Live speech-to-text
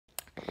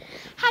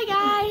Hi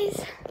guys!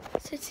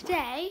 So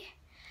today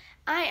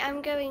I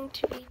am going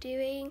to be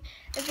doing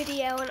a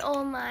video on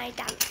all my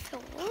dance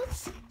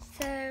tools.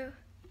 So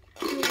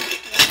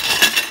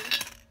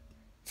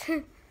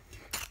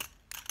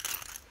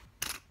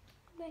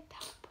my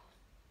top.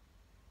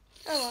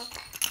 Oh well.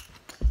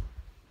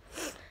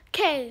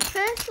 Okay,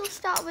 first we'll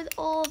start with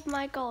all of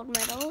my gold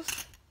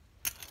medals.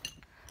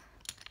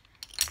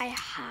 I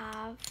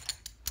have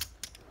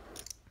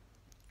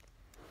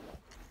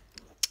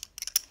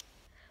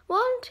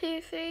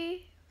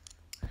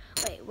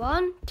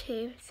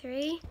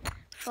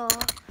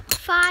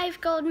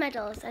 5 gold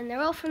medals, and they're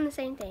all from the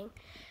same thing.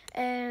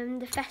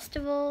 The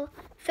festival,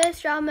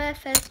 first drama,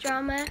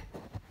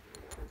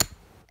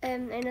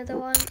 another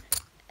one,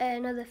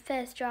 another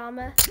first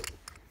drama,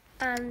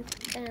 and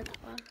another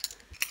one.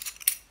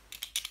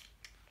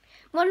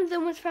 One of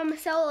them was from a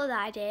solo that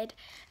I did.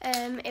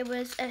 It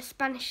was a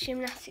Spanish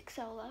gymnastics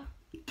solo.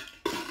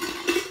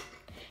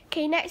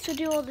 Okay, next we'll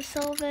do all the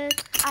silvers.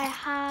 I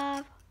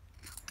have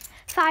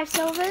 5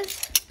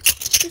 silvers.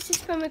 This is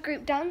from a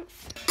group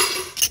dance.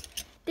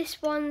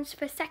 This one's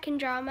for second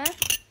drama.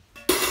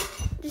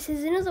 This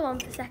is another one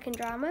for second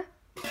drama.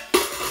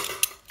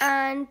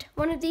 And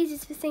one of these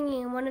is for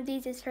singing and one of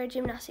these is for a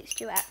gymnastics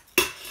duet.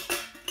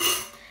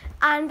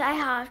 And I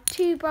have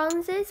 2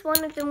 bronzes.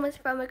 One of them was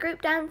from a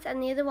group dance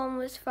and the other one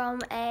was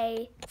from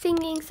a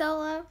singing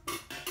solo.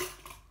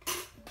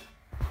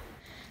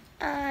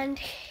 And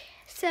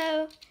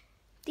so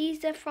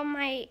these are from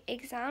my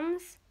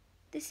exams.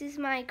 This is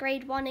my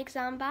grade 1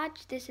 exam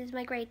badge. This is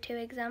my grade 2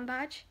 exam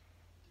badge.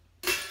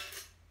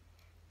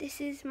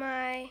 This is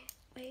my,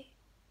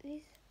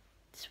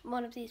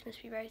 one of these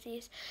must be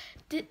Rosie's.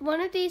 One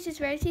of these is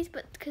Rosie's,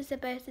 but because they're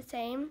both the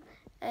same.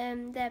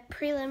 They're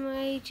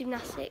preliminary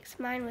gymnastics.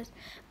 Mine was,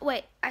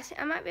 I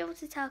might be able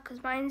to tell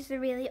because mine's the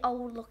really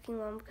old looking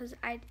one because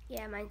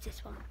mine's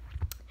this one.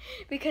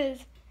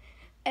 Because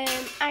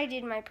I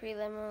did my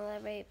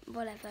prelim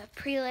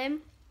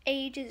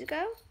ages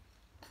ago.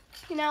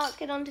 Now let's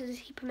get on to this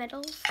heap of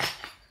medals.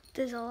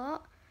 There's a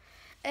lot.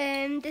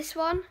 This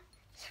one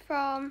is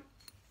from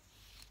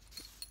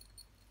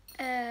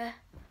a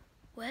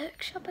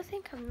workshop, I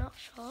think. I'm not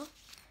sure. I'll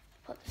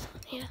put this on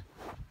here.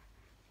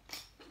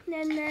 And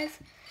then there's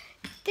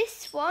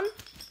this one.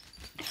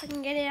 If I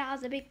can get it out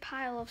of the big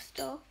pile of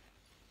stuff.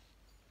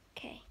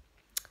 Okay.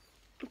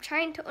 I'm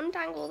trying to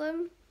untangle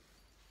them.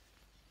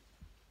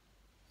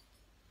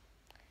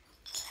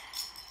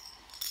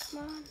 Come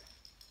on.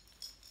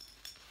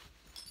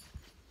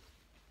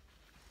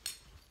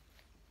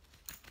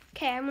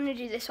 Okay, I'm going to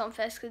do this one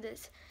first because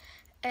it's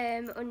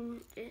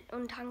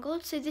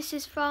untangled. So this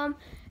is from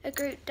a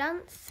group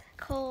dance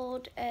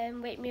called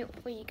Wake Me Up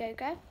Before You Go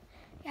Go.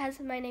 It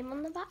has my name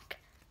on the back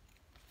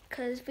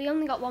because we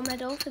only got 1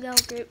 medal for the whole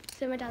group,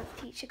 so my dance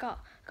teacher got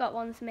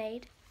ones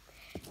made.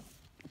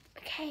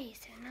 Okay,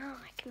 so now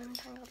I can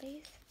untangle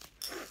these.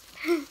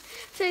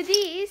 So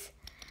these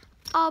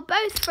are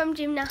both from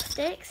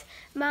gymnastics,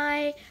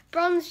 my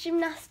bronze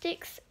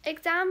gymnastics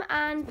exam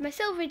and my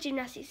silver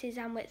gymnastics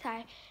exam,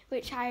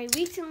 which I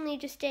recently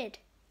just did.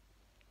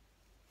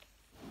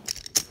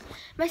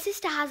 My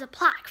sister has a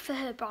plaque for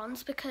her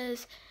bronze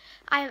because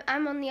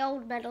I'm on the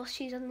old medals,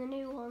 she's on the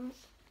new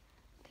ones.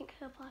 I think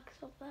her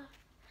plaque's up there.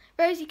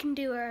 Rosie can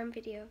do her own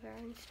video of her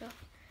own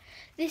stuff.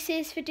 This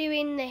is for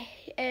doing the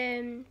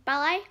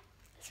ballet.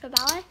 It's for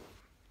ballet.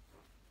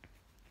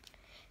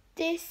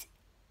 This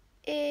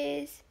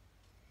is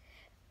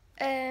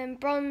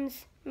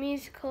bronze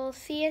musical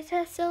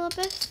theatre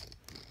syllabus,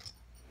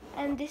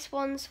 and this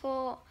one's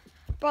for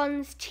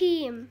bronze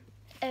team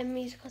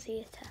musical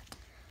theatre.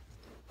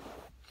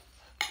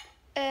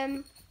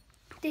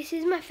 This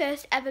is my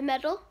first ever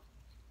medal.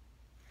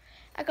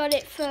 I got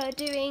it for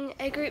doing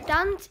a group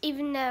dance,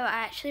 even though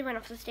I actually went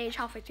off the stage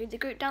halfway through the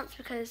group dance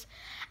because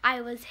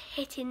I was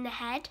hit in the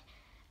head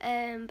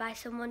by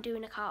someone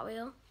doing a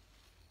cartwheel.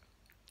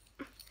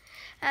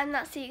 And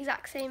that's the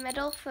exact same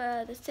medal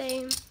for the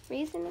same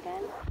reason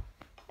again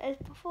as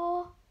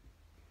before.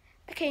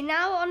 Okay,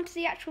 now on to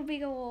the actual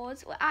big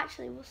awards.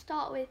 We'll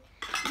start with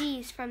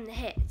these from the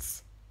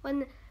hits.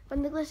 When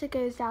the glitter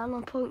goes down,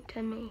 I'll point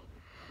to me.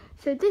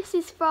 So this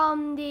is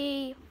from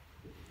I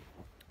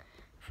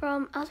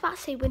was about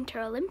to say Winter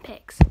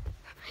Olympics.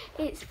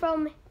 It's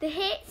from the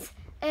hits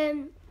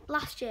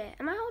last year.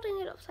 Am I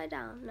holding it upside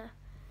down? No.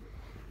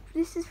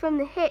 This is from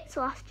the hits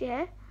last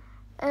year.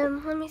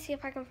 Let me see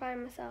if I can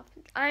find myself.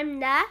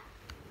 I'm there.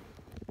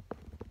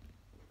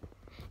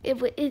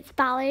 It's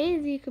ballet,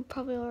 as you could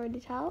probably already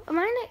tell. Am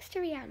I next to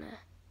Rihanna?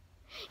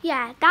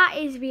 Yeah, that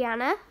is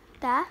Rihanna.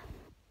 There.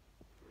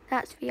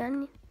 That's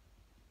Rihanna.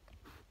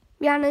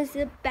 Rihanna's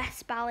the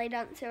best ballet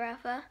dancer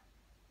ever.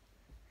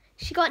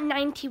 She got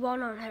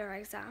 91 on her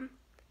exam.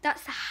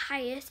 That's the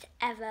highest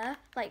ever,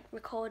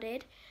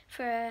 recorded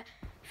for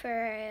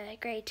a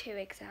grade 2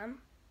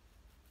 exam.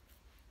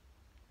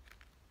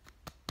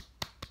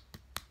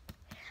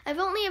 I've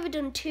only ever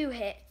done 2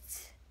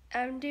 hits.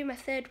 I'm doing my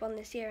 3rd one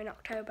this year in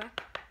October.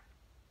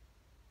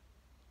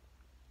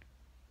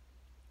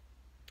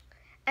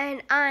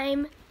 And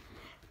I'm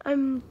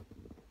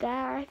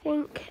there, I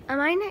think.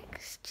 Am I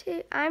next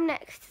to? I'm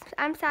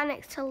sat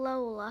next to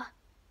Lola.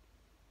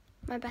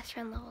 My best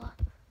friend Lola.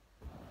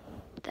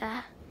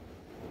 There.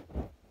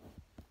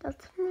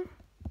 That's me.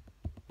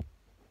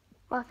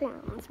 Well, I think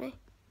that one's me.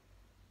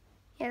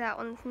 Yeah, that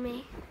one's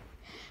me.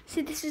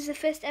 So this is the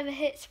first ever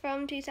hits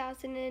from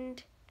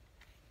 2000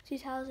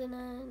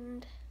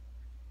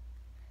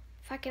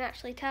 if I can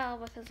actually tell,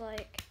 because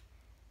like,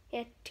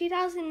 yeah,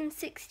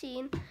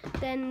 2016,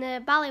 then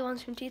the ballet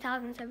one's from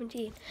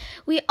 2017.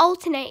 We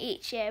alternate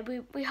each year.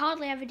 We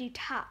hardly ever do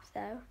tap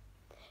though.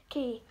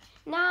 Okay,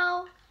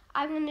 now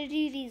I'm going to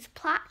do these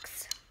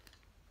plaques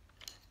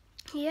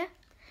here.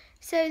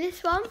 So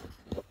this one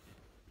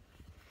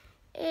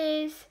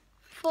is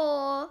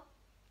for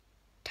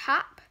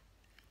tap.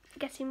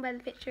 Guessing by the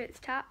picture it's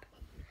tap.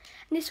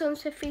 And this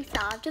one's for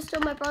freestyle. I've just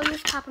done my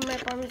bronze tap and my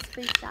bronze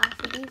freestyle,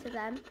 so these are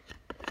them.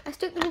 I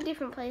stuck them in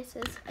different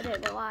places. I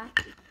don't know why.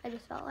 I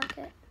just felt like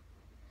it.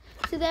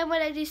 So then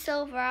when I do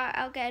silver,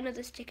 I'll get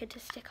another sticker to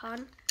stick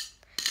on.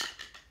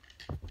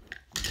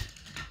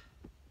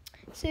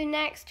 So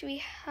next we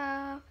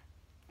have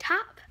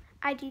tap.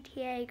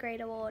 IDTA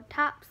grade award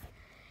taps.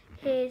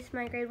 Here's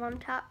my grade 1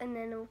 tap, and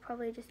then we'll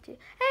probably just do,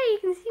 hey, you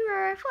can see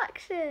my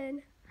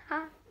reflection.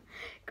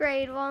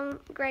 Grade 1,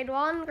 grade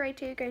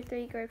 2, grade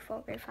 3, grade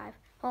 4, grade 5.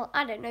 Well,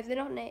 I don't know if they're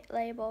not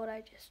labelled,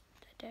 I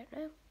don't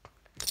know.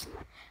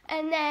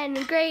 And then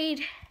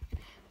grade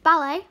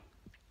ballet,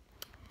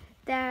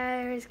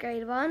 there is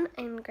grade 1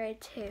 and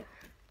grade 2.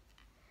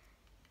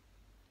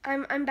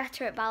 I'm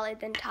better at ballet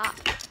than tap.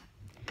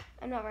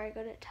 I'm not very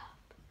good at tap.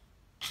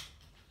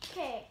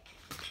 Okay,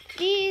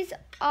 these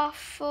are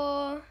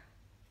for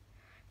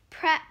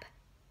prep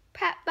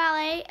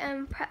ballet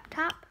and prep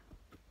tap.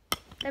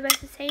 They're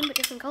both the same but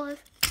different colours.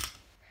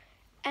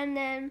 And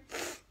then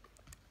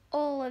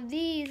all of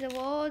these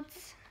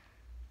awards.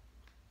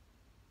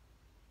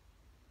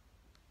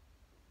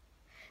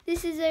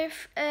 This is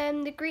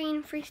the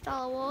green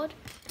freestyle award.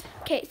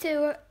 Okay,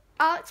 so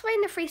I'll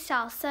explain the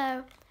freestyle.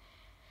 So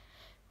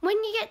when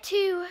you get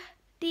to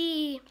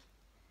the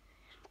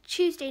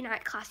Tuesday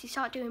night class, you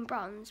start doing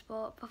bronze,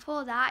 but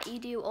before that you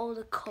do all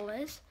the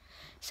colours.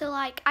 So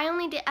like I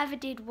only ever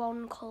did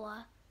one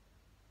colour.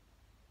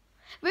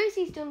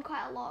 Rosie's done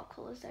quite a lot of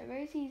colours though.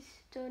 Rosie's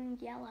done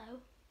yellow.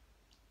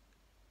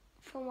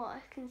 From what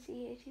I can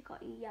see here, she's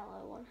got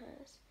yellow on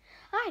hers.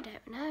 I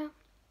don't know.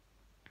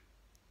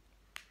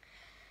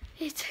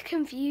 It's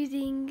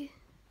confusing.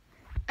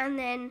 And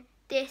then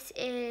this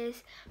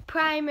is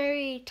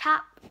primary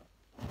tap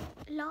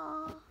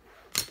law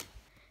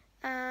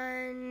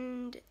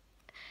and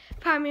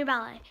primary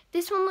ballet.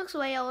 This one looks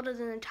way older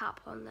than the tap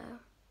one though.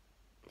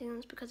 I think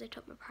that's because I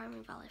took my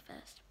primary ballet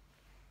first.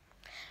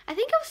 I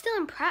think I was still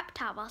in prep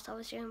tap whilst I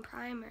was doing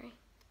primary.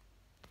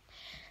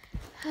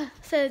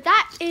 So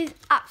that is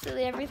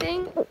absolutely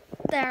everything.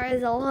 There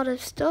is a lot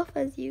of stuff,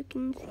 as you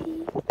can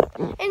see.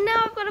 And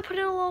now I've got to put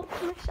it all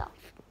on my shelf.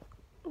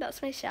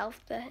 That's my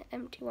shelf, the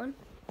empty one.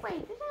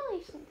 Wait, did I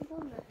leave something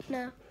on there?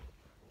 No.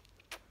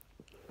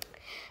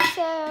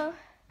 So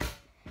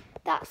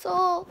that's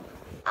all.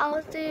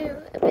 I'll do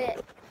a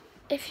bit.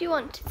 If you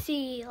want to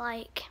see,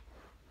 like,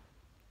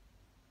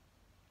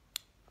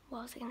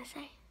 what was I going to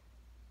say?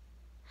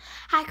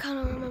 I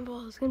can't remember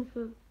what I was going to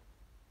do.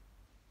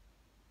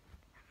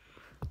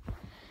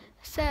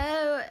 So,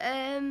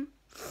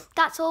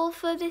 that's all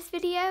for this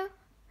video.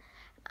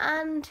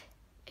 And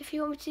if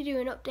you want me to do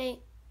an update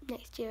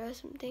next year or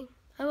something,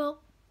 I will.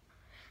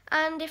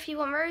 And if you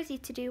want Rosie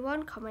to do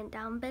one, comment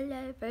down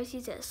below.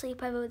 Rosie's at a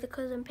sleepover with the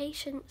cousin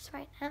Patience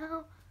right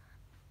now.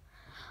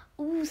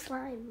 Ooh,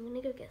 slime. I'm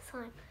going to go get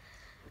slime.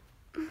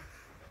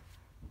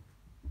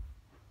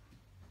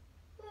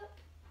 Look.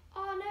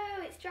 Oh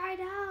no, it's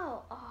dried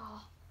out.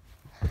 Oh.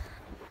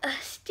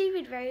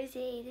 Stupid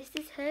Rosie. This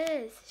is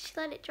hers. She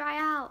let it dry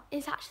out.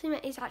 It's actually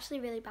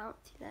really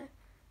bouncy though.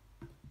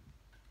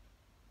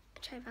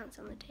 I'll try to bounce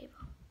on the table.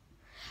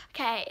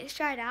 Okay, it's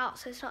dried out,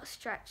 so it's not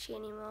stretchy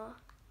anymore.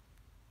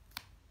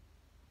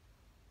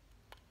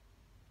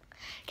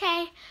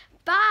 Okay,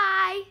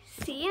 bye.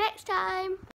 See you next time.